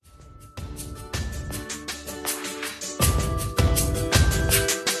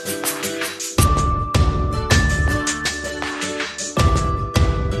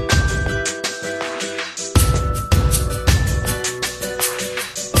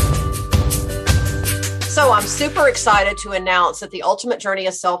So I'm super excited to announce that the Ultimate Journey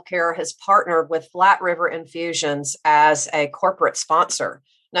of Self-Care has partnered with Flat River Infusions as a corporate sponsor.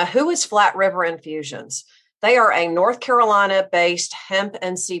 Now, who is Flat River Infusions? They are a North Carolina-based hemp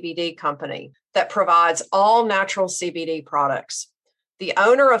and CBD company that provides all natural CBD products. The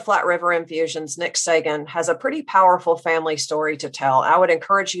owner of Flat River Infusions, Nick Sagan, has a pretty powerful family story to tell. I would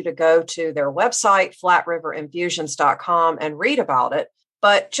encourage you to go to their website, flatriverinfusions.com, and read about it.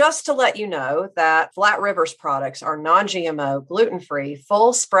 But just to let you know that Flat River's products are non-GMO, gluten-free,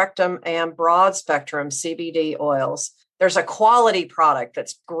 full spectrum and broad spectrum CBD oils. There's a quality product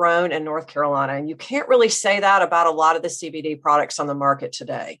that's grown in North Carolina, and you can't really say that about a lot of the CBD products on the market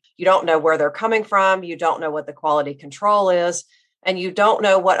today. You don't know where they're coming from, you don't know what the quality control is, and you don't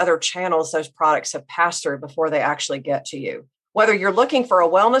know what other channels those products have passed through before they actually get to you. Whether you're looking for a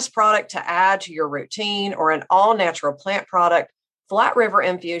wellness product to add to your routine or an all-natural plant product, Flat River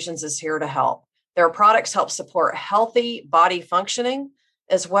Infusions is here to help. Their products help support healthy body functioning,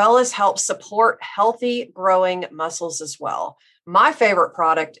 as well as help support healthy growing muscles as well. My favorite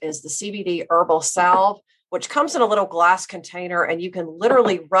product is the CBD Herbal Salve, which comes in a little glass container, and you can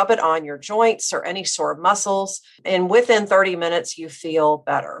literally rub it on your joints or any sore muscles. And within 30 minutes, you feel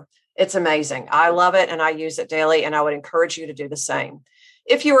better. It's amazing. I love it, and I use it daily, and I would encourage you to do the same.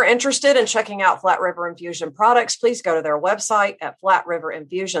 If you are interested in checking out Flat River Infusion products, please go to their website at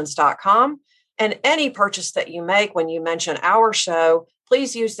flatriverinfusions.com. And any purchase that you make when you mention our show,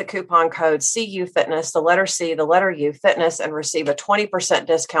 please use the coupon code CU Fitness, the letter C, the letter U Fitness, and receive a 20%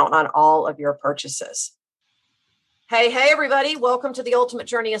 discount on all of your purchases. Hey, everybody. Welcome to the Ultimate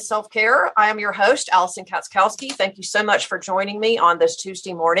Journey of Self-Care. I am your host, Allison Katzkowski. Thank you so much for joining me on this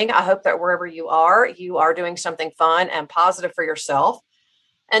Tuesday morning. I hope that wherever you are doing something fun and positive for yourself.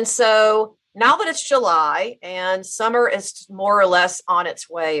 And so now that it's July and summer is more or less on its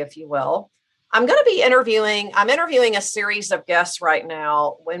way, if you will, I'm interviewing a series of guests right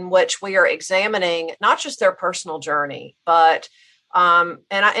now in which we are examining not just their personal journey, but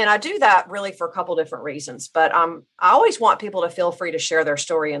I do that really for a couple different reasons. But I always want people to feel free to share their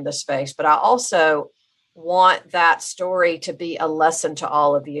story in this space. But I also want that story to be a lesson to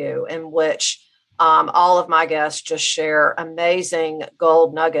all of you, in which all of my guests just share amazing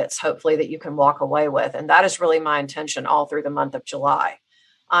gold nuggets, hopefully, that you can walk away with. And that is really my intention all through the month of July.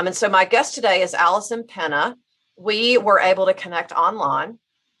 And so my guest today is Allison Penna. We were able to connect online.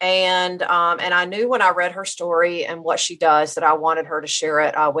 And I knew when I read her story and what she does that I wanted her to share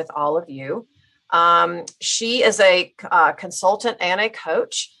it with all of you. She is a consultant and a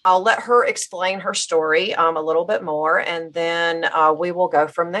coach. I'll let her explain her story a little bit more, and then we will go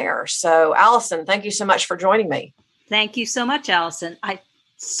from there. So, Allison, thank you so much for joining me. Thank you so much, Allison. I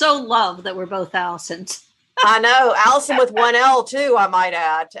so love that we're both Allisons. I know. Allison with one L, too, I might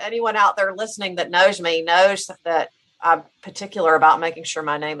add. To anyone out there listening that knows me, knows that I'm particular about making sure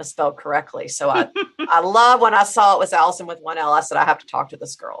my name is spelled correctly. So I love when I saw it was Allison with one L. I said, I have to talk to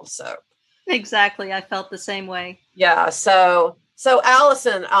this girl. So exactly. I felt the same way. Yeah. So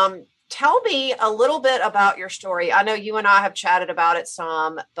Allison, tell me a little bit about your story. I know you and I have chatted about it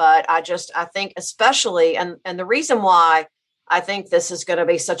some, but I think especially, and the reason why I think this is going to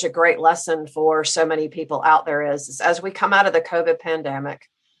be such a great lesson for so many people out there is as we come out of the COVID pandemic,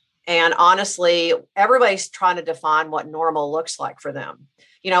 and honestly, everybody's trying to define what normal looks like for them.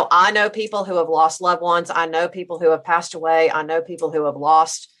 You know, I know people who have lost loved ones. I know people who have passed away. I know people who have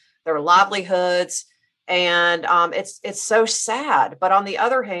lost their livelihoods. And it's so sad. But on the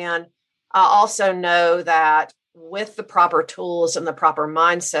other hand, I also know that with the proper tools and the proper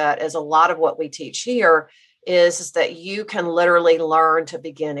mindset, is a lot of what we teach here is that you can literally learn to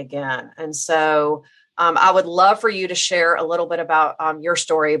begin again. And so I would love for you to share a little bit about your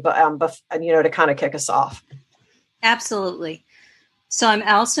story, but to kind of kick us off. Absolutely. So I'm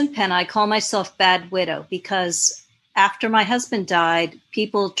Allison Penn. I call myself Bad Widow because after my husband died,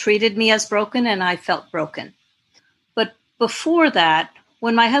 people treated me as broken and I felt broken. But before that,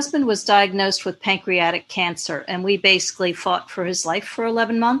 when my husband was diagnosed with pancreatic cancer and we basically fought for his life for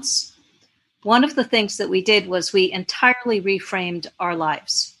 11 months, one of the things that we did was we entirely reframed our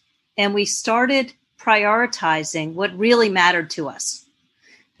lives. And we started prioritizing what really mattered to us.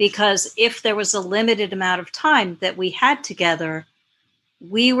 Because if there was a limited amount of time that we had together,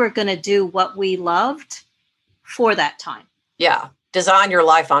 we were going to do what we loved for that time. Yeah. Design your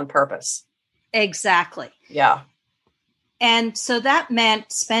life on purpose. Exactly. Yeah. And so that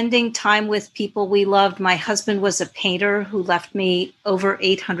meant spending time with people we loved. My husband was a painter who left me over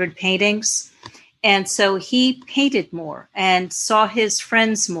 800 paintings. And so he painted more and saw his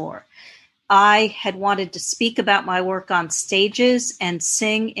friends more. I had wanted to speak about my work on stages and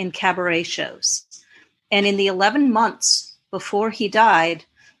sing in cabaret shows. And in the 11 months before he died,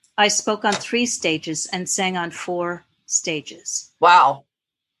 I spoke on 3 stages and sang on 4 stages. Wow.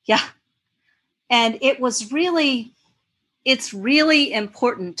 Yeah. And it's really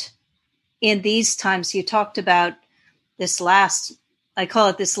important in these times. You talked about I call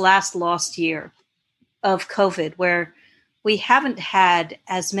it this last lost year of COVID, where we haven't had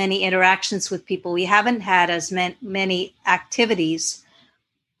as many interactions with people. We haven't had as many activities.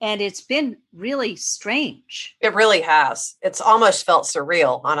 And it's been really strange. It really has. It's almost felt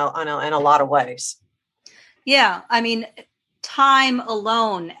surreal in a lot of ways. Yeah. I mean, time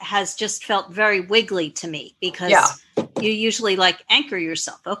alone has just felt very wiggly to me because you usually like anchor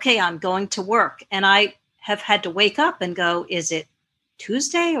yourself. Okay, I'm going to work. And I have had to wake up and go, is it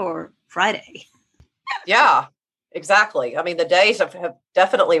Tuesday or Friday? Yeah, exactly. I mean, the days have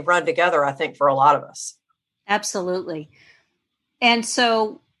definitely run together, I think, for a lot of us. Absolutely. And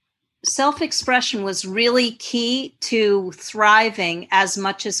so self-expression was really key to thriving as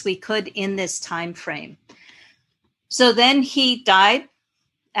much as we could in this time frame. So then he died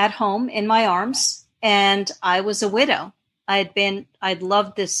at home in my arms, and I was a widow. I'd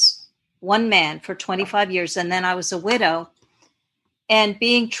loved this one man for 25 years, and then I was a widow, and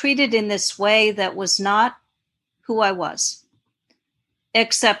being treated in this way that was not who I was,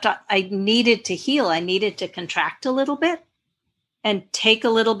 except I needed to heal. I needed to contract a little bit and take a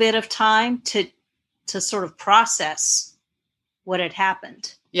little bit of time to sort of process what had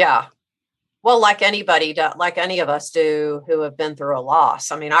happened. Yeah. Well, like any of us do who have been through a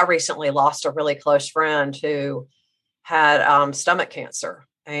loss. I mean, I recently lost a really close friend who had stomach cancer,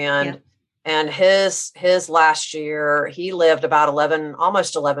 and his last year, he lived about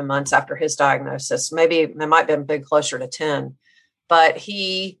almost 11 months after his diagnosis. Maybe it might have been big closer to 10, but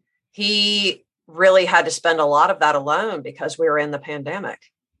he really had to spend a lot of that alone because we were in the pandemic.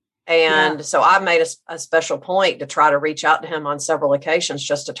 And so I made a special point to try to reach out to him on several occasions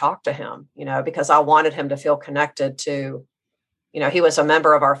just to talk to him, because I wanted him to feel connected to, he was a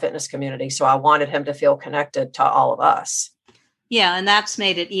member of our fitness community. So I wanted him to feel connected to all of us. Yeah. And that's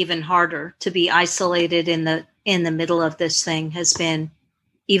made it even harder to be isolated in the middle of this thing has been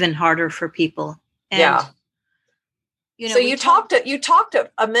even harder for people. And, so you talked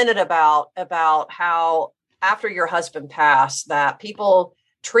a minute about how after your husband passed that people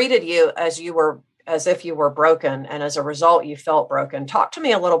treated you as if you were broken, and as a result you felt broken. Talk to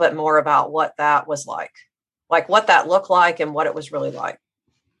me a little bit more about what that was like what that looked like and what it was really like.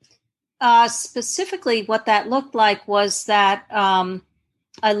 Specifically, what that looked like was that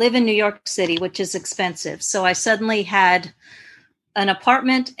I live in New York City, which is expensive. So I suddenly had an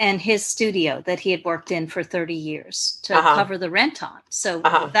apartment and his studio that he had worked in for 30 years to cover the rent on. So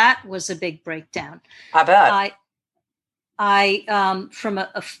that was a big breakdown. I bet. I from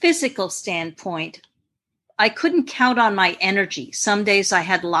a physical standpoint, I couldn't count on my energy. Some days I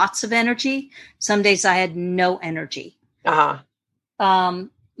had lots of energy. Some days I had no energy. I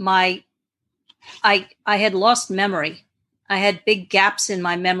had lost memory. I had big gaps in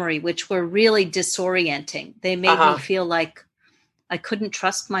my memory, which were really disorienting. They made me feel like I couldn't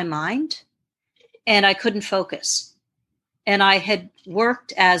trust my mind and I couldn't focus. And I had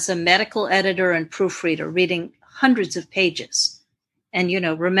worked as a medical editor and proofreader, reading hundreds of pages and,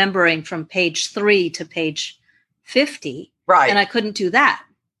 remembering from page 3 to page 50. Right. And I couldn't do that.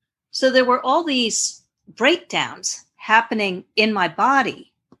 So there were all these breakdowns happening in my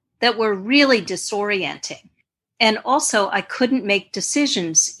body that were really disorienting. And also I couldn't make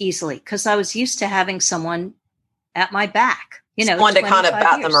decisions easily because I was used to having someone at my back, someone to kind of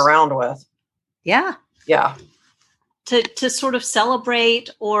bat them around with. Yeah. Yeah. To sort of celebrate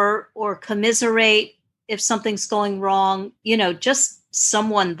or commiserate if something's going wrong, just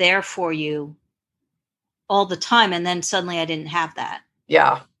someone there for you all the time. And then suddenly I didn't have that.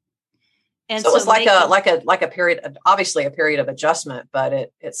 Yeah. And so it was like a period, obviously a period of adjustment, but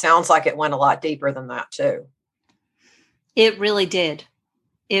it sounds like it went a lot deeper than that too. It really did.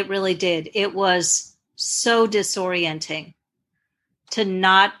 It really did. It was so disorienting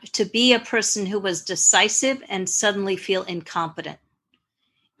to be a person who was decisive and suddenly feel incompetent.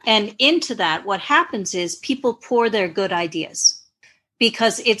 And into that, what happens is people pour their good ideas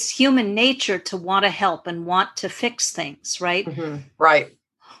because it's human nature to want to help and want to fix things, right? Mm-hmm. Right.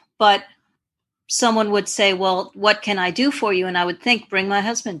 But someone would say, well, what can I do for you? And I would think, bring my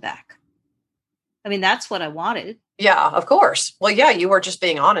husband back. I mean, that's what I wanted. Yeah, of course. Well, yeah, you were just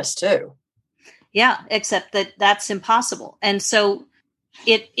being honest too. Yeah, except that's impossible. And so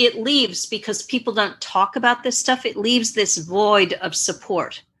it leaves, because people don't talk about this stuff, it leaves this void of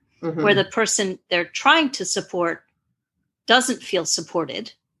support where the person they're trying to support doesn't feel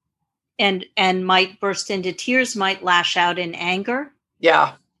supported. and might burst into tears, might lash out in anger.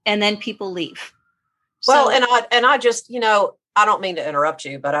 Yeah. And then people leave. Well, So, and I just, I don't mean to interrupt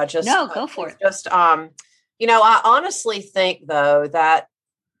you, but I just, no, go for it. Just, I honestly think though that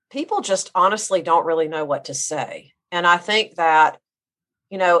people just honestly don't really know what to say. And I think that,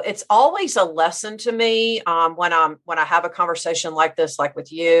 it's always a lesson to me when I have a conversation like this, like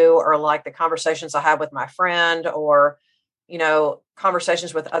with you, or like the conversations I have with my friend, or,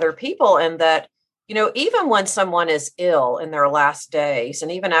 conversations with other people. And that, even when someone is ill in their last days,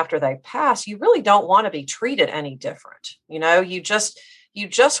 and even after they pass, you really don't want to be treated any different. You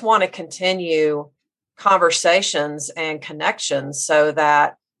just want to continue conversations and connections so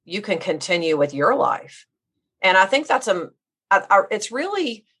that you can continue with your life. And I think that's it's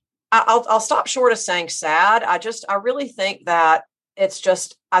really, I'll stop short of saying sad. I really think that it's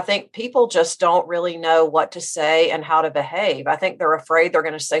just, I think people just don't really know what to say and how to behave. I think they're afraid they're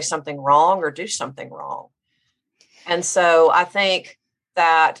going to say something wrong or do something wrong. And so I think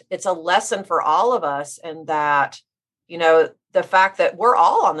that it's a lesson for all of us, and that, the fact that we're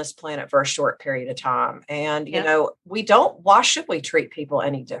all on this planet for a short period of time. And, why should we treat people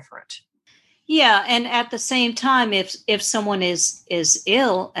any different? Yeah. And at the same time, if someone is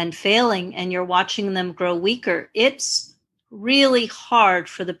ill and failing and you're watching them grow weaker, it's really hard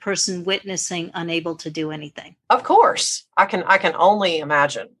for the person witnessing unable to do anything. Of course. I can only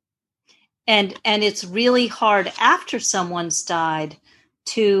imagine. And it's really hard after someone's died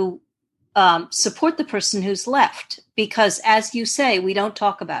to support the person who's left, because as you say, we don't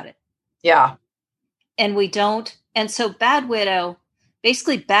talk about it. Yeah. And we don't. And so Bad Widow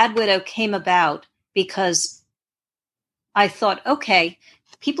came about because I thought, okay,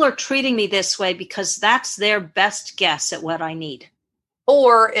 people are treating me this way because that's their best guess at what I need.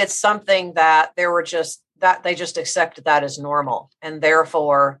 Or it's something that they just accepted that as normal. And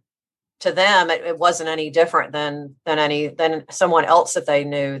therefore, to them, it wasn't any different than someone else that they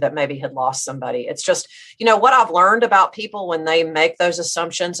knew that maybe had lost somebody. It's just, what I've learned about people when they make those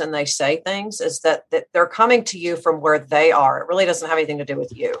assumptions and they say things is that they're coming to you from where they are. It really doesn't have anything to do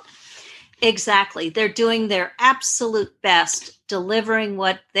with you. Exactly. They're doing their absolute best, delivering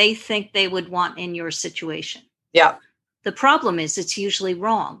what they think they would want in your situation. Yeah. The problem is it's usually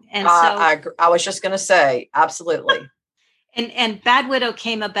wrong. And I was just going to say, absolutely. And Bad Widow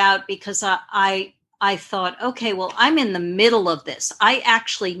came about because I thought, okay, well, I'm in the middle of this. I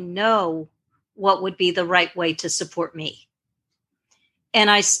actually know what would be the right way to support me.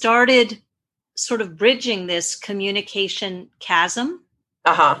 And I started sort of bridging this communication chasm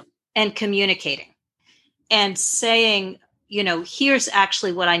and communicating and saying, here's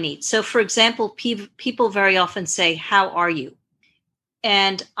actually what I need. So, for example, people very often say, how are you?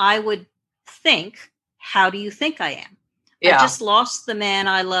 And I would think, how do you think I am? Yeah. I just lost the man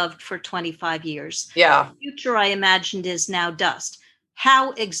I loved for 25 years. Yeah. The future I imagined is now dust.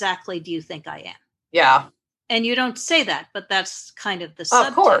 How exactly do you think I am? Yeah. And you don't say that, but that's kind of the subtext.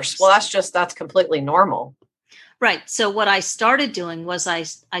 Of course. Well, that's completely normal. Right. So what I started doing was I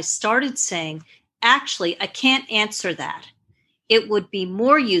started saying, actually, I can't answer that. It would be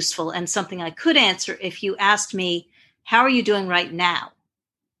more useful and something I could answer if you asked me, how are you doing right now?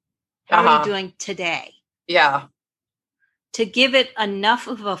 How are you doing today? Yeah. To give it enough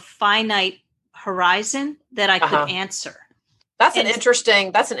of a finite horizon that I could answer. That's an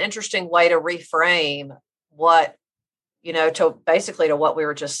interesting way to reframe what, to what we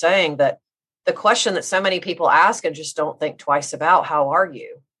were just saying, that the question that so many people ask and just don't think twice about, how are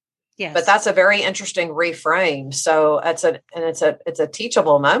you? Yes. But that's a very interesting reframe. So it's a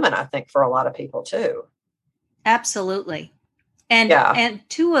teachable moment, I think, for a lot of people too. Absolutely. And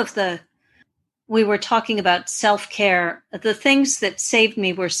we were talking about self-care. The things that saved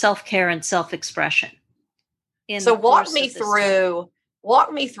me were self-care and self-expression. So walk me through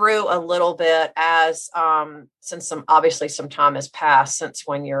a little bit as since some time has passed since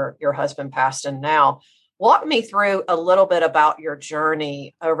when your husband passed, and now walk me through a little bit about your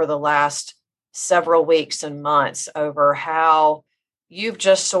journey over the last several weeks and months, over how you've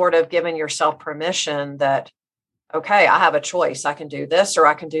just sort of given yourself permission that, okay, I have a choice. I can do this or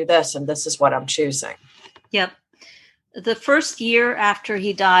I can do this, and this is what I'm choosing. Yep. The first year after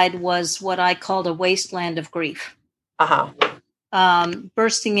he died was what I called a wasteland of grief.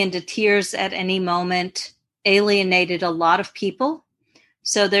 Bursting into tears at any moment, alienated a lot of people.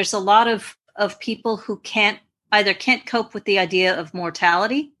 So there's a lot of people who can't cope with the idea of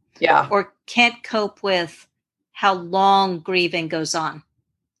mortality, or can't cope with how long grieving goes on.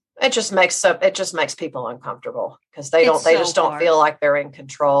 It just makes people uncomfortable because they don't feel like they're in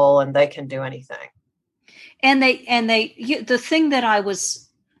control and they can do anything. And the thing that I was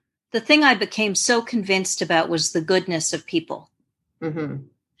the thing I became so convinced about was the goodness of people, Mm-hmm.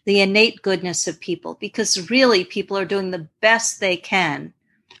 the innate goodness of people, because really people are doing the best they can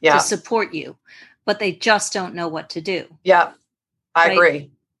to Yeah. support you, but they just don't know what to do. Yeah. I right?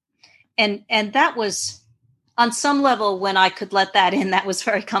 agree. And that was, on some level, when I could let that in, that was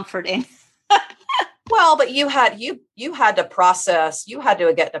very comforting. Well, but you had to process, you had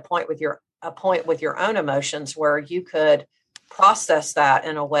to get to a point with your own emotions where you could process that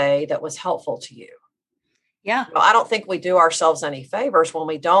in a way that was helpful to you. Yeah. Well, I don't think we do ourselves any favors when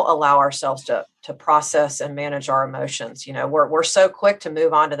we don't allow ourselves to process and manage our emotions. We're so quick to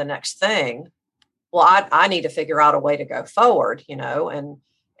move on to the next thing. Well, I need to figure out a way to go forward,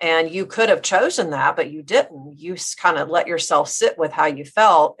 and you could have chosen that, but you didn't. You kind of let yourself sit with how you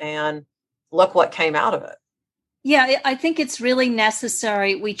felt, and look what came out of it. Yeah, I think it's really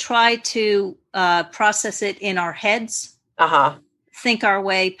necessary. We try to process it in our heads, think our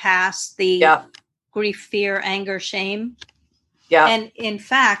way past the grief, fear, anger, shame. Yeah. And in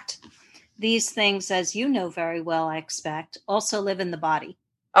fact, these things, as you know very well, I expect, also live in the body.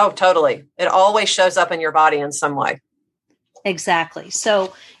 Oh, totally. It always shows up in your body in some way. Exactly.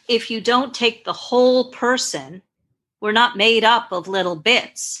 So if you don't take the whole person, we're not made up of little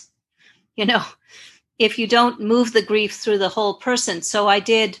bits. If you don't move the grief through the whole person. So I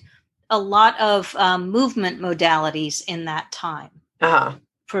did a lot of movement modalities in that time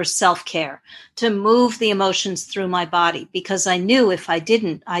for self-care, to move the emotions through my body, because I knew if I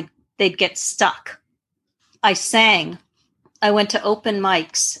didn't, they'd get stuck. I sang. I went to open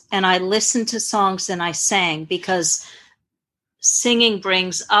mics and I listened to songs and I sang, because singing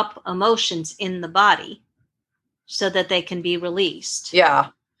brings up emotions in the body so that they can be released.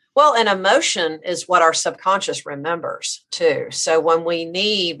 Yeah. Well, and emotion is what our subconscious remembers too. So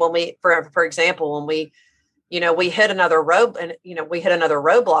for example, when we hit another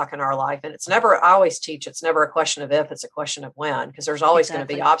roadblock in our life, and I always teach, it's never a question of if, it's a question of when, because there's always going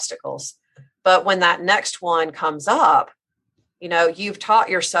to be obstacles. But when that next one comes up, you've taught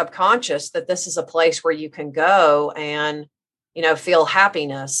your subconscious that this is a place where you can go and, feel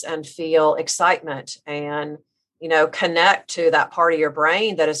happiness and feel excitement and, connect to that part of your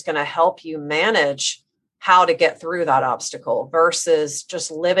brain that is going to help you manage how to get through that obstacle, versus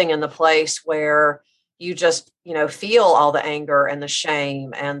just living in the place where you just, feel all the anger and the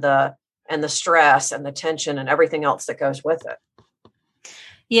shame and the stress and the tension and everything else that goes with it.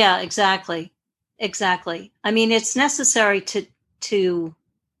 Yeah, exactly. Exactly. I mean, it's necessary to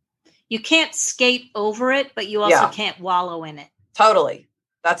you can't skate over it, but you also can't wallow in it. Totally.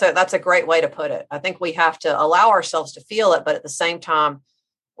 That's a great way to put it. I think we have to allow ourselves to feel it, but at the same time,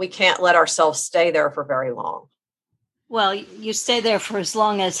 we can't let ourselves stay there for very long. Well, you stay there for as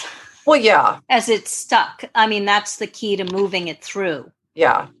long as as it's stuck. I mean, that's the key to moving it through.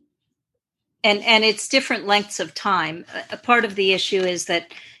 Yeah. And it's different lengths of time. A part of the issue is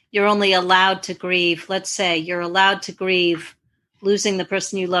that you're only allowed to grieve. Let's say you're allowed to grieve losing the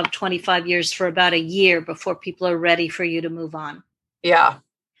person you love 25 years for about a year before people are ready for you to move on. Yeah.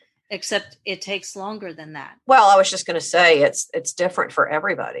 Except it takes longer than that. Well, I was just going to say it's different for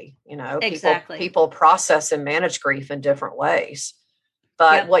everybody. Exactly. People process and manage grief in different ways.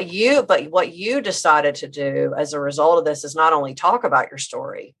 But what you decided to do as a result of this is not only talk about your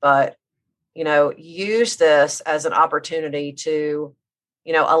story, but use this as an opportunity to,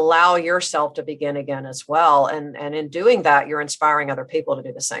 allow yourself to begin again as well. And in doing that, you're inspiring other people to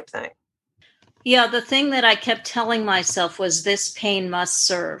do the same thing. Yeah. The thing that I kept telling myself was, this pain must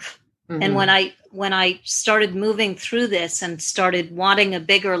serve. Mm-hmm. And when I started moving through this and started wanting a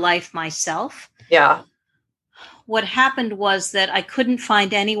bigger life myself. Yeah. What happened was that I couldn't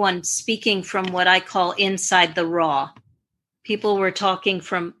find anyone speaking from what I call inside the raw. People were talking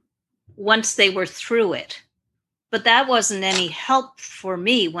from once they were through it. But that wasn't any help for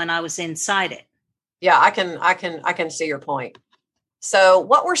me when I was inside it. Yeah, I can see your point. So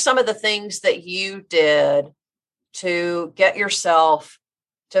what were some of the things that you did to get yourself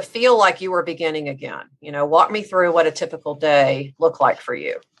to feel like you were beginning again? Walk me through what a typical day looked like for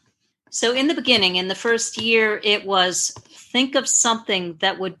you. So in the beginning, in the first year, it was think of something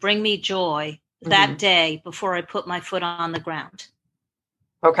that would bring me joy that day before I put my foot on the ground.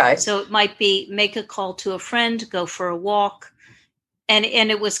 Okay. So it might be make a call to a friend, go for a walk. And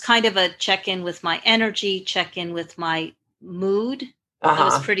it was kind of a check-in with my energy, check-in with my mood. I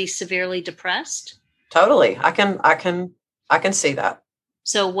was pretty severely depressed. Totally. I can see that.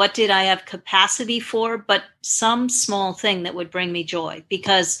 So what did I have capacity for? But some small thing that would bring me joy,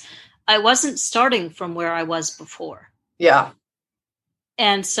 because I wasn't starting from where I was before. Yeah.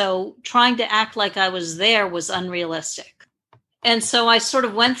 And so trying to act like I was there was unrealistic. And so I sort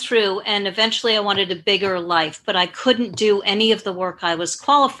of went through, and eventually I wanted a bigger life, but I couldn't do any of the work I was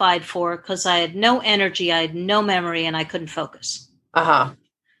qualified for because I had no energy, I had no memory, and I couldn't focus. Uh-huh.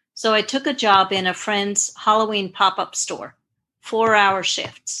 So I took a job in a friend's Halloween pop-up store, 4-hour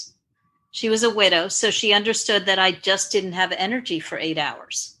shifts. She was a widow, so she understood that I just didn't have energy for 8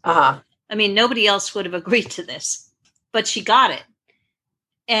 hours. Uh-huh. I mean, nobody else would have agreed to this, but she got it.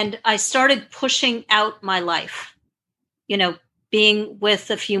 And I started pushing out my life, being with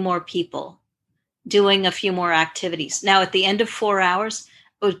a few more people, doing a few more activities. Now, at the end of 4 hours,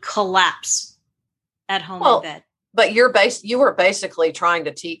 I would collapse at home in bed. But you were basically trying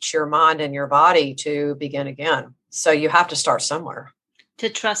to teach your mind and your body to begin again. So you have to start somewhere. To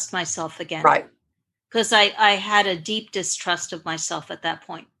trust myself again. Right. Because I had a deep distrust of myself at that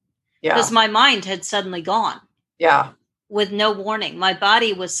point. Yeah. Because my mind had suddenly gone. Yeah. With no warning. My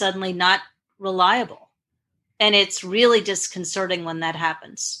body was suddenly not reliable. And it's really disconcerting when that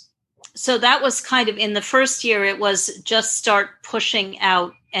happens. So that was kind of, in the first year, it was just start pushing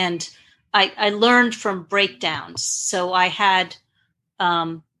out. And I learned from breakdowns. So I had,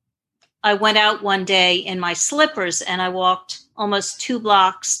 I went out one day in my slippers and I walked almost 2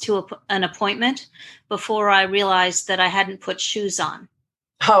 blocks to an appointment before I realized that I hadn't put shoes on.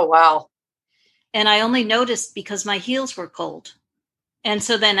 Oh, wow. And I only noticed because my heels were cold. And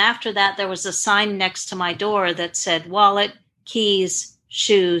so then after that, there was a sign next to my door that said wallet, keys,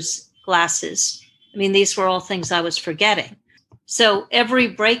 shoes, glasses. I mean, these were all things I was forgetting. So every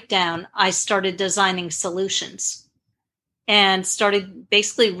breakdown, I started designing solutions and started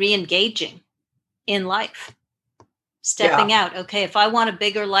basically re-engaging in life, stepping out. Okay, if I want a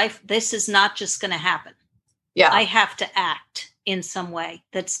bigger life, this is not just going to happen. Yeah. I have to act in some way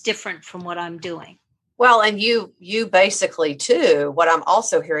that's different from what I'm doing. Well, and you basically too, what I'm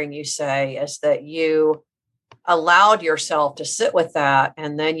also hearing you say is that you allowed yourself to sit with that,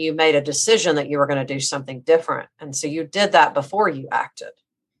 and then you made a decision that you were going to do something different. And so you did that before you acted.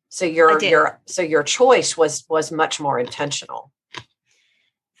 So your choice was much more intentional.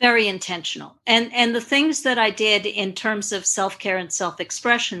 Very intentional. And the things that I did in terms of self-care and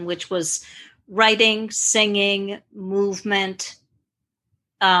self-expression, which was writing, singing, movement,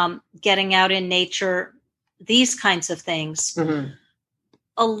 getting out in nature, these kinds of things. Mm-hmm.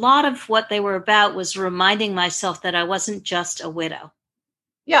 A lot of what they were about was reminding myself that I wasn't just a widow.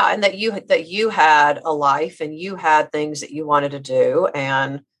 Yeah, and that you had a life and you had things that you wanted to do,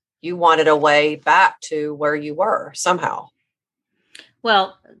 and you wanted a way back to where you were somehow.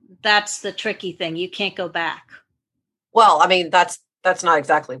 Well, that's the tricky thing. You can't go back. Well, I mean, that's not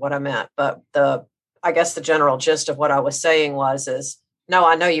exactly what I meant, but I guess the general gist of what I was saying is no,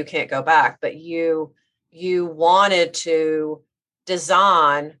 I know you can't go back, but you wanted to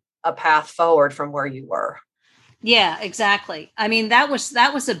design a path forward from where you were. Yeah, exactly. I mean, that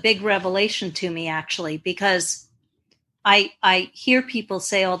was a big revelation to me, actually, because I hear people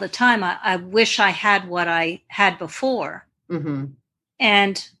say all the time, I wish I had what I had before. Mm-hmm.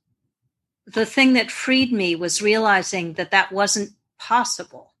 And the thing that freed me was realizing that wasn't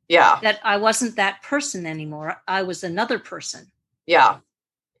possible. Yeah. That I wasn't that person anymore. I was another person. Yeah.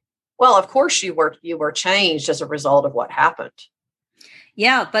 Well, of course you were changed as a result of what happened.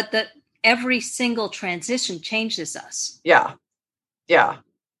 Yeah, but every single transition changes us. Yeah. Yeah.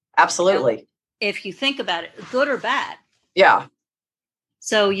 Absolutely. If you think about it, good or bad. Yeah.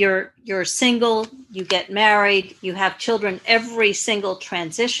 So you're single, you get married, you have children. Every single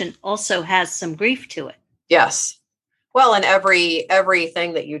transition also has some grief to it. Yes. Well, and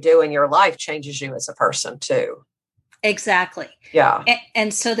everything that you do in your life changes you as a person too. Exactly. Yeah.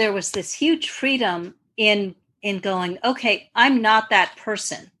 And so there was this huge freedom in going, okay, I'm not that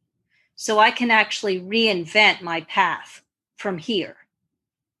person. So I can actually reinvent my path from here.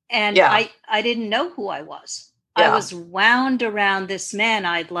 And I didn't know who I was. Yeah. I was wound around this man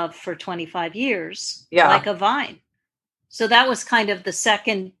I'd loved for 25 years, like a vine. So that was kind of the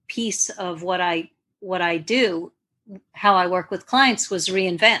second piece of what I do, how I work with clients, was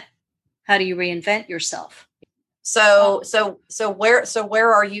reinvent. How do you reinvent yourself? So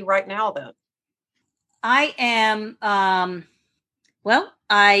where are you right now then? I am,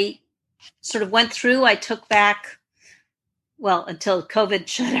 I sort of went through, I took back, until COVID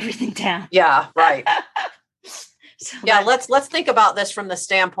shut everything down. Yeah, right. So let's think about this from the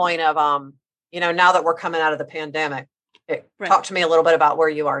standpoint of, now that we're coming out of the pandemic. Right. Talk to me a little bit about where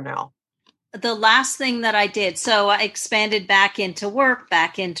you are now. The last thing that I did, so I expanded back into work,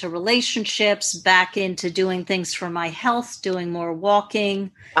 back into relationships, back into doing things for my health, doing more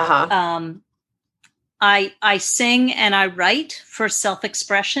walking. Uh-huh. I sing and I write for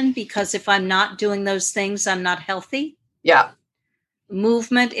self-expression, because if I'm not doing those things, I'm not healthy. Yeah.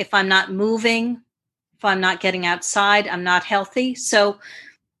 movement. If I'm not moving, if I'm not getting outside, I'm not healthy. So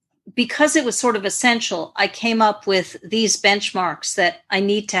because it was sort of essential, I came up with these benchmarks that I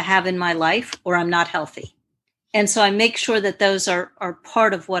need to have in my life or I'm not healthy. And so I make sure that those are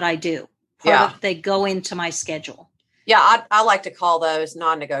part of what I do. They go into my schedule. Yeah, I like to call those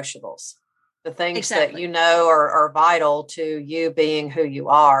non-negotiables. The things that you know are vital to you being who you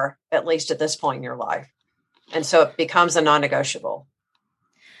are, at least at this point in your life. And so it becomes a non-negotiable.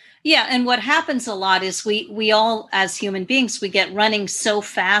 Yeah, and what happens a lot is we all, as human beings, we get running so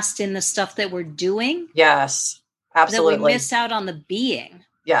fast in the stuff that we're doing. Yes, absolutely. That we miss out on the being.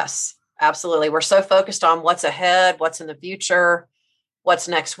 Yes, absolutely. We're so focused on what's ahead, what's in the future, what's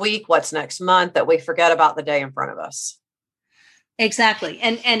next week, what's next month, that we forget about the day in front of us. Exactly.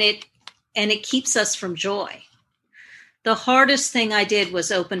 And it keeps us from joy. The hardest thing I did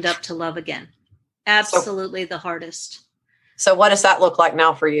was opened up to love again. Absolutely the hardest. So what does that look like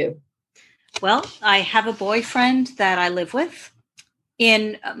now for you? Well, I have a boyfriend that I live with.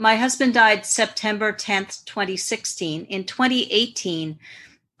 My husband died September 10th, 2016. In 2018,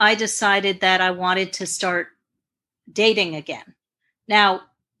 I decided that I wanted to start dating again. Now,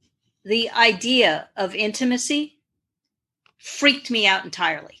 the idea of intimacy freaked me out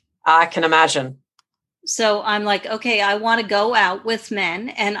entirely. I can imagine. So I'm like, okay, I want to go out with men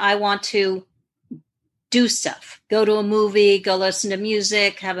and I want to do stuff, go to a movie, go listen to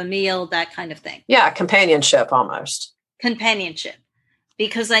music, have a meal, that kind of thing. Yeah, companionship almost. Companionship.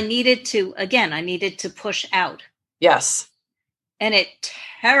 Because I needed to push out. Yes. And it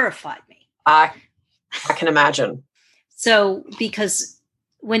terrified me. I can imagine. So because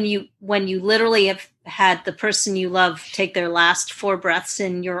when you literally have had the person you love take their last 4 breaths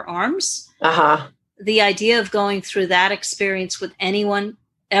in your arms, the idea of going through that experience with anyone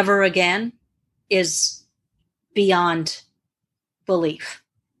ever again is beyond belief.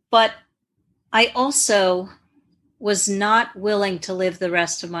 But I also was not willing to live the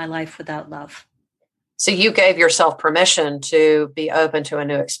rest of my life without love. So you gave yourself permission to be open to a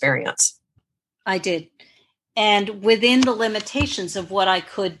new experience. I did. And within the limitations of what I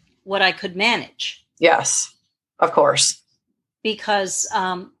could manage. Yes, of course. Because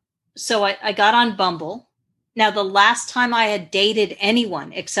so I got on Bumble. Now, the last time I had dated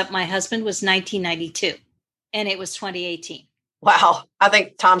anyone except my husband was 1992, and it was 2018. Wow. I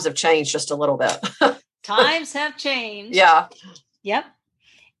think times have changed just a little bit. Times have changed. Yeah. Yep.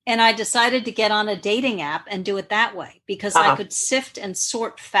 And I decided to get on a dating app and do it that way because I could sift and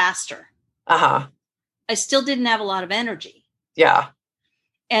sort faster. I still didn't have a lot of energy. Yeah.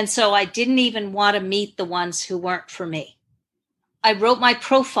 And so I didn't even want to meet the ones who weren't for me. I wrote my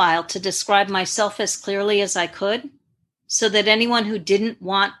profile to describe myself as clearly as I could so that anyone who didn't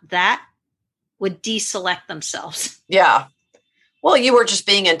want that would deselect themselves. Yeah. Well, you were just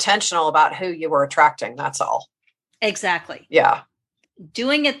being intentional about who you were attracting. That's all. Exactly. Yeah.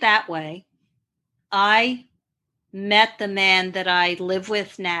 Doing it that way, I met the man that I live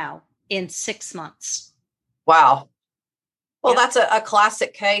with now in 6 months. Wow. Well, that's a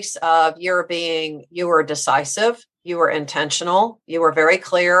classic case of you were decisive, you were intentional, you were very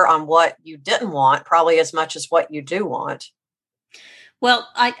clear on what you didn't want, probably as much as what you do want. Well,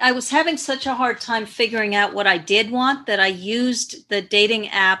 I was having such a hard time figuring out what I did want that I used the dating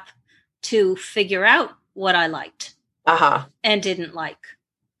app to figure out what I liked and didn't like.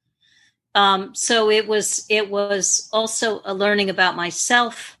 So it was also a learning about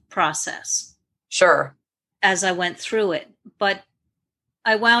myself process. Sure. As I went through it. But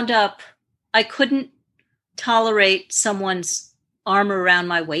I wound up, I couldn't tolerate someone's arm around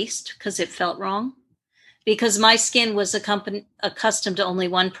my waist because it felt wrong. Because my skin was accustomed to only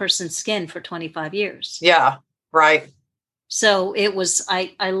one person's skin for 25 years. Yeah, right. So it was,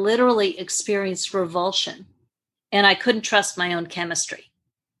 I literally experienced revulsion and I couldn't trust my own chemistry.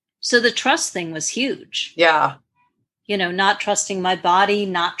 So the trust thing was huge. Yeah. You know, not trusting my body,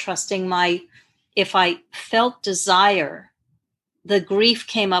 not trusting if I felt desire, the grief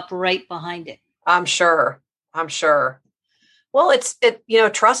came up right behind it. I'm sure. Well,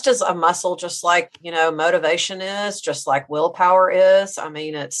 trust is a muscle, just like, motivation is, just like willpower is. I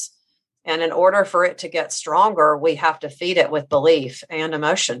mean, and in order for it to get stronger, we have to feed it with belief and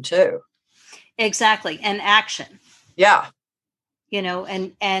emotion too. Exactly. And action. Yeah.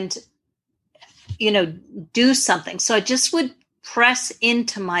 And do something. So I just would press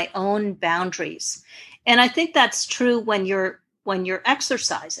into my own boundaries. And I think that's true when you're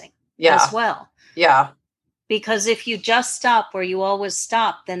exercising as well. Yeah. Because if you just stop where you always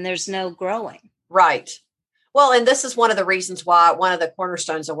stop, then there's no growing. Right. Well, and this is one of the reasons why one of the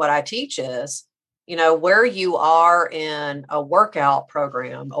cornerstones of what I teach is, where you are in a workout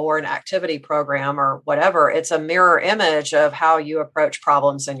program or an activity program or whatever, it's a mirror image of how you approach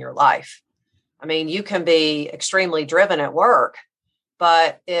problems in your life. I mean, you can be extremely driven at work,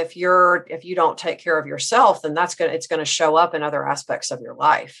 but if you don't take care of yourself, then it's going to show up in other aspects of your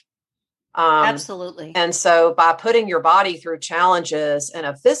life. Absolutely. And so by putting your body through challenges in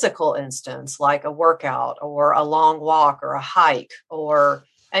a physical instance, like a workout or a long walk or a hike or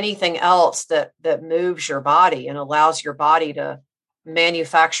anything else that moves your body and allows your body to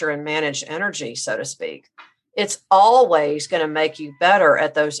manufacture and manage energy, so to speak, it's always going to make you better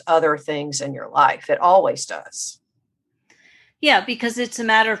at those other things in your life. It always does. Yeah, because it's a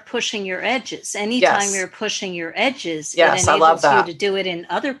matter of pushing your edges. Anytime you're pushing your edges, yes, it enables you to do it in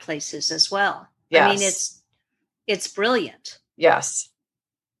other places as well. Yes. I mean, it's brilliant. Yes.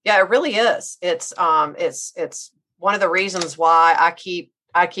 Yeah, it really is. It's one of the reasons why I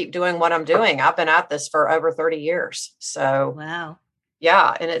keep doing what I'm doing. I've been at this for over 30 years. So wow.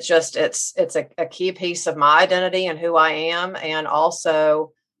 Yeah. And it's a key piece of my identity and who I am. And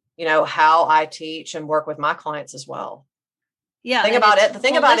also, how I teach and work with my clients as well. Yeah. The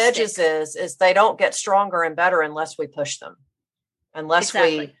thing about edges is they don't get stronger and better unless we push them, unless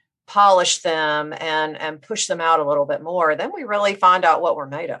we polish them and push them out a little bit more. Then we really find out what we're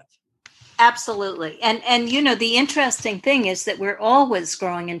made of. Absolutely. And the interesting thing is that we're always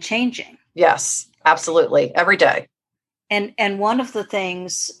growing and changing. Yes, absolutely. Every day. And one of the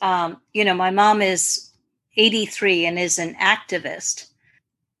things, my mom is 83 and is an activist.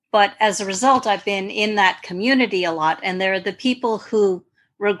 But as a result, I've been in that community a lot. And there are the people who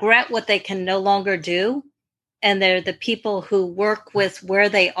regret what they can no longer do. And they're the people who work with where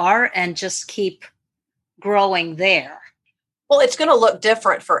they are and just keep growing there. Well, it's going to look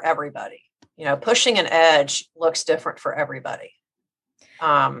different for everybody. Pushing an edge looks different for everybody.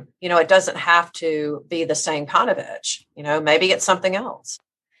 It doesn't have to be the same kind of edge. Maybe it's something else.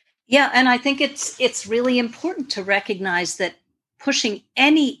 Yeah. And I think it's really important to recognize that pushing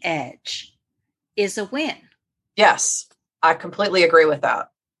any edge is a win. Yes, I completely agree with that.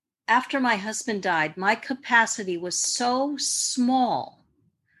 After my husband died, my capacity was so small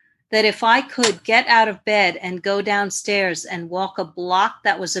that if I could get out of bed and go downstairs and walk a block,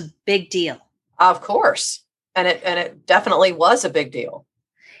 that was a big deal. Of course. And it definitely was a big deal.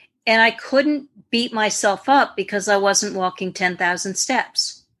 And I couldn't beat myself up because I wasn't walking 10,000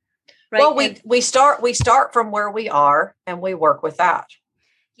 steps. Right? Well, we start from where we are and we work with that.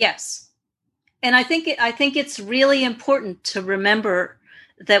 Yes. And I think it's really important to remember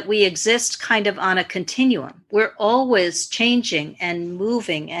that we exist kind of on a continuum. We're always changing and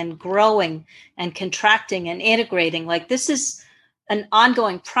moving and growing and contracting and integrating. Like this is an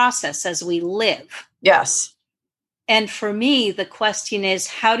ongoing process as we live. Yes. And for me, the question is,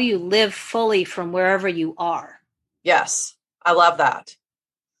 how do you live fully from wherever you are? Yes, I love that.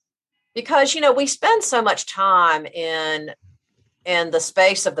 Because, we spend so much time in the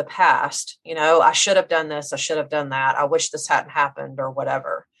space of the past. I should have done this. I should have done that. I wish this hadn't happened or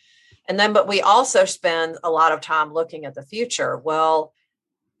whatever. But we also spend a lot of time looking at the future. Well,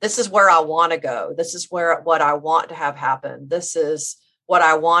 this is where I want to go. This is what I want to have happen. This is what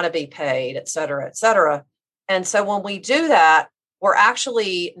I want to be paid, et cetera, et cetera. And so when we do that, we're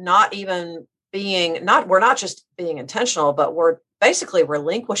actually we're not just being intentional, but we're basically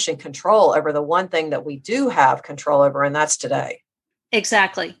relinquishing control over the one thing that we do have control over, and that's today.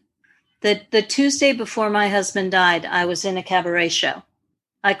 Exactly. The Tuesday before my husband died, I was in a cabaret show.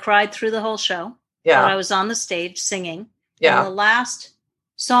 I cried through the whole show. Yeah. But I was on the stage singing. Yeah. And the last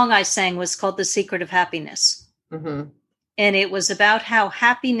song I sang was called The Secret of Happiness. Mm-hmm. And it was about how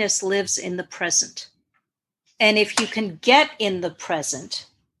happiness lives in the present. And if you can get in the present,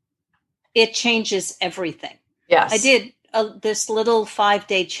 it changes everything. Yes. I did this little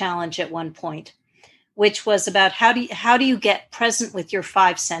 5-day challenge at one point, which was about how do you get present with your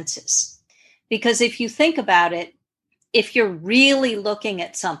 5 senses? Because if you think about it, if you're really looking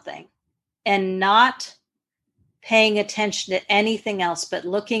at something and not paying attention to anything else, but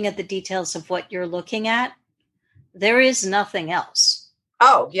looking at the details of what you're looking at, there is nothing else.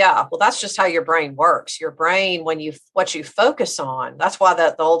 Oh, yeah. Well, that's just how your brain works. Your brain, what you focus on, that's why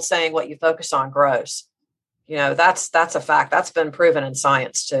the old saying, what you focus on grows. That's a fact. That's been proven in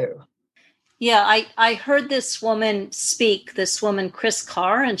science too. Yeah, I heard this woman, Chris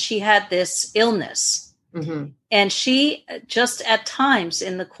Carr, and she had this illness. Mm-hmm. And she just at times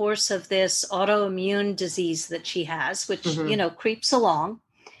in the course of this autoimmune disease that she has, which, mm-hmm. Creeps along,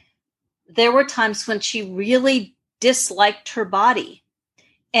 there were times when she really disliked her body.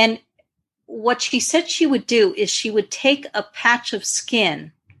 And what she said she would do is she would take a patch of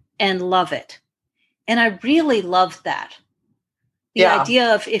skin and love it. And I really love that. The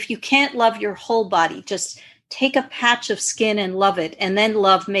idea of if you can't love your whole body, just take a patch of skin and love it, and then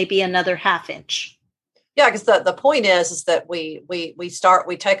love maybe another half inch. Yeah, because the point is that we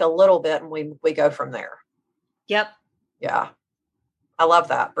take a little bit and we go from there. Yep. Yeah. I love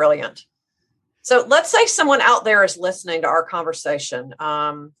that. Brilliant. So let's say someone out there is listening to our conversation,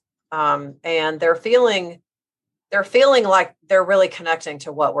 and they're feeling like they're really connecting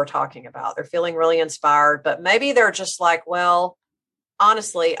to what we're talking about. They're feeling really inspired, but maybe they're just like, well,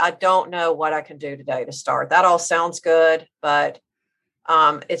 honestly, I don't know what I can do today to start. That all sounds good, but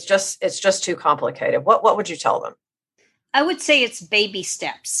it's just too complicated. What would you tell them? I would say it's baby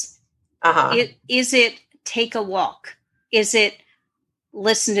steps. Uh-huh. Is it take a walk? Is it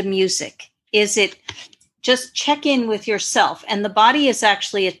listen to music? Is it just check in with yourself? And the body is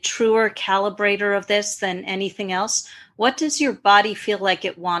actually a truer calibrator of this than anything else. What does your body feel like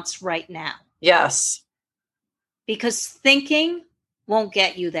it wants right now? Yes. Because thinking won't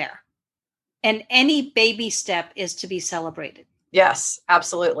get you there. And any baby step is to be celebrated. Yes,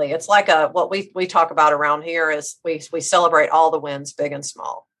 absolutely. It's like what we talk about around here is we celebrate all the wins, big and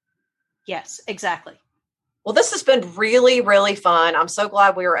small. Yes, exactly. Well, this has been really, really fun. I'm so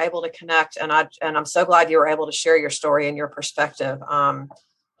glad we were able to connect, and I'm so glad you were able to share your story and your perspective.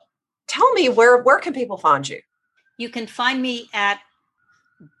 Tell me where can people find you? You can find me at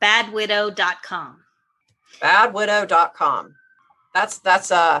badwidow.com. Badwidow.com. That's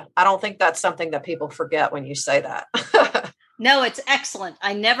I don't think that's something that people forget when you say that. No, it's excellent.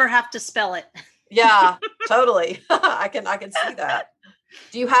 I never have to spell it. Yeah, totally. I can see that.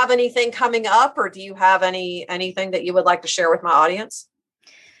 Do you have anything coming up, or do you have anything that you would like to share with my audience?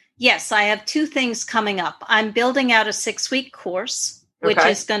 Yes, I have 2 things coming up. I'm building out a 6-week course, which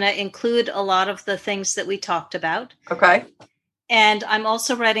is going to include a lot of the things that we talked about. Okay. And I'm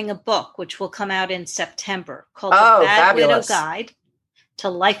also writing a book, which will come out in September, called The Bad Widow Guide to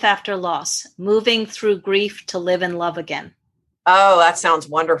Life After Loss, Moving Through Grief to Live and Love Again. Oh, that sounds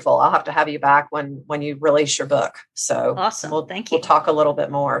wonderful. I'll have to have you back when you release your book. So awesome. Thank you. We'll talk a little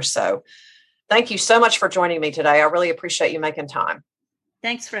bit more. So thank you so much for joining me today. I really appreciate you making time.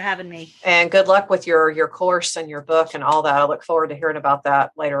 Thanks for having me. And good luck with your course and your book and all that. I look forward to hearing about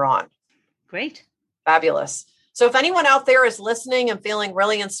that later on. Great. Fabulous. So if anyone out there is listening and feeling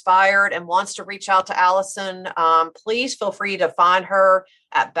really inspired and wants to reach out to Allison, please feel free to find her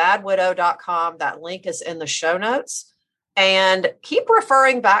at badwidow.com. That link is in the show notes. And keep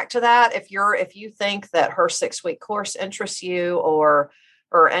referring back to that if you think that her 6-week course interests you or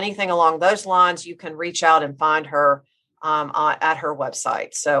anything along those lines. You can reach out and find her at her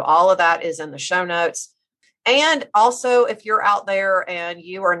website. So all of that is in the show notes. And also, if you're out there and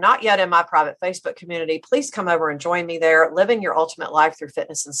you are not yet in my private Facebook community, please come over and join me there. Living your ultimate life through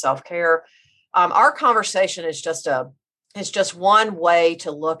fitness and self-care. Our conversation is just one way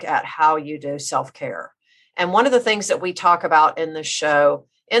to look at how you do self-care. And one of the things that we talk about in this show,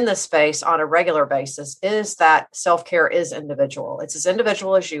 in this space on a regular basis, is that self-care is individual. It's as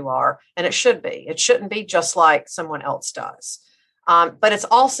individual as you are, and it should be. It shouldn't be just like someone else does. But it's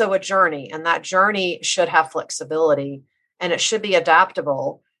also a journey, and that journey should have flexibility, and it should be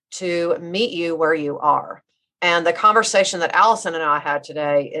adaptable to meet you where you are. And the conversation that Allison and I had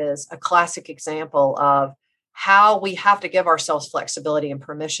today is a classic example of how we have to give ourselves flexibility and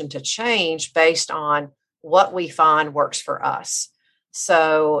permission to change based on what we find works for us.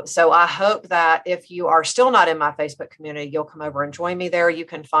 So I hope that if you are still not in my Facebook community, you'll come over and join me there. You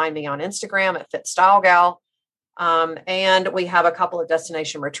can find me on Instagram at Fit Style Gal. And we have a couple of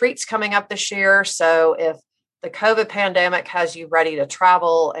destination retreats coming up this year. So if the COVID pandemic has you ready to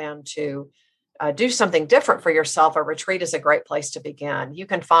travel and to do something different for yourself, a retreat is a great place to begin. You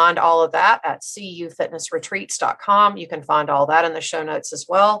can find all of that at cufitnessretreats.com. You can find all that in the show notes as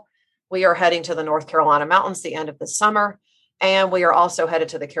well. We are heading to the North Carolina mountains the end of the summer, and we are also headed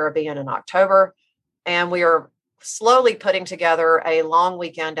to the Caribbean in October. And we are slowly putting together a long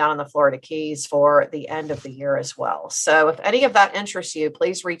weekend down in the Florida Keys for the end of the year as well. So if any of that interests you,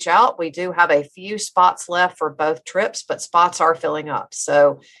 please reach out. We do have a few spots left for both trips, but spots are filling up.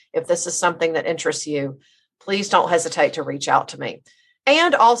 So if this is something that interests you, please don't hesitate to reach out to me.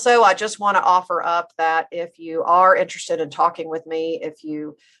 And also, I just want to offer up that if you are interested in talking with me, if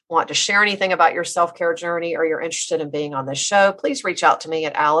you want to share anything about your self-care journey, or you're interested in being on this show, please reach out to me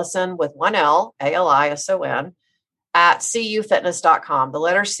at Allison with 1L, ALISON, at cufitness.com, the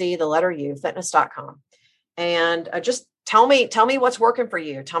letter C, the letter U, fitness.com. And just tell me what's working for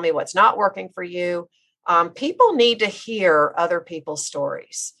you. Tell me what's not working for you. People need to hear other people's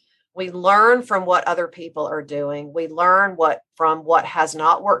stories. We learn from what other people are doing. We learn from what has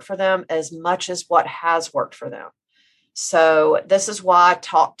not worked for them as much as what has worked for them. So this is why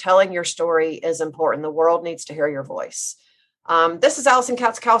telling your story is important. The world needs to hear your voice. This is Allison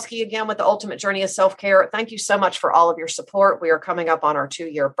Katzkowski again with the Ultimate Journey of Self-Care. Thank you so much for all of your support. We are coming up on our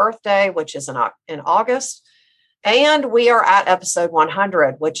 2-year birthday, which is in August. And we are at episode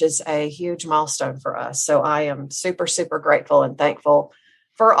 100, which is a huge milestone for us. So I am super, super grateful and thankful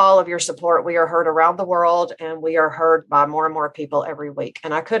for all of your support. We are heard around the world, and we are heard by more and more people every week.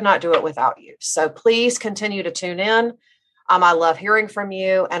 And I could not do it without you. So please continue to tune in. I love hearing from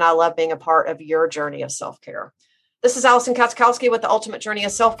you, and I love being a part of your journey of self-care. This is Allison Katzkowski with the Ultimate Journey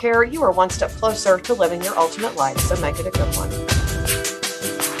of Self-Care. You are one step closer to living your ultimate life, so make it a good one.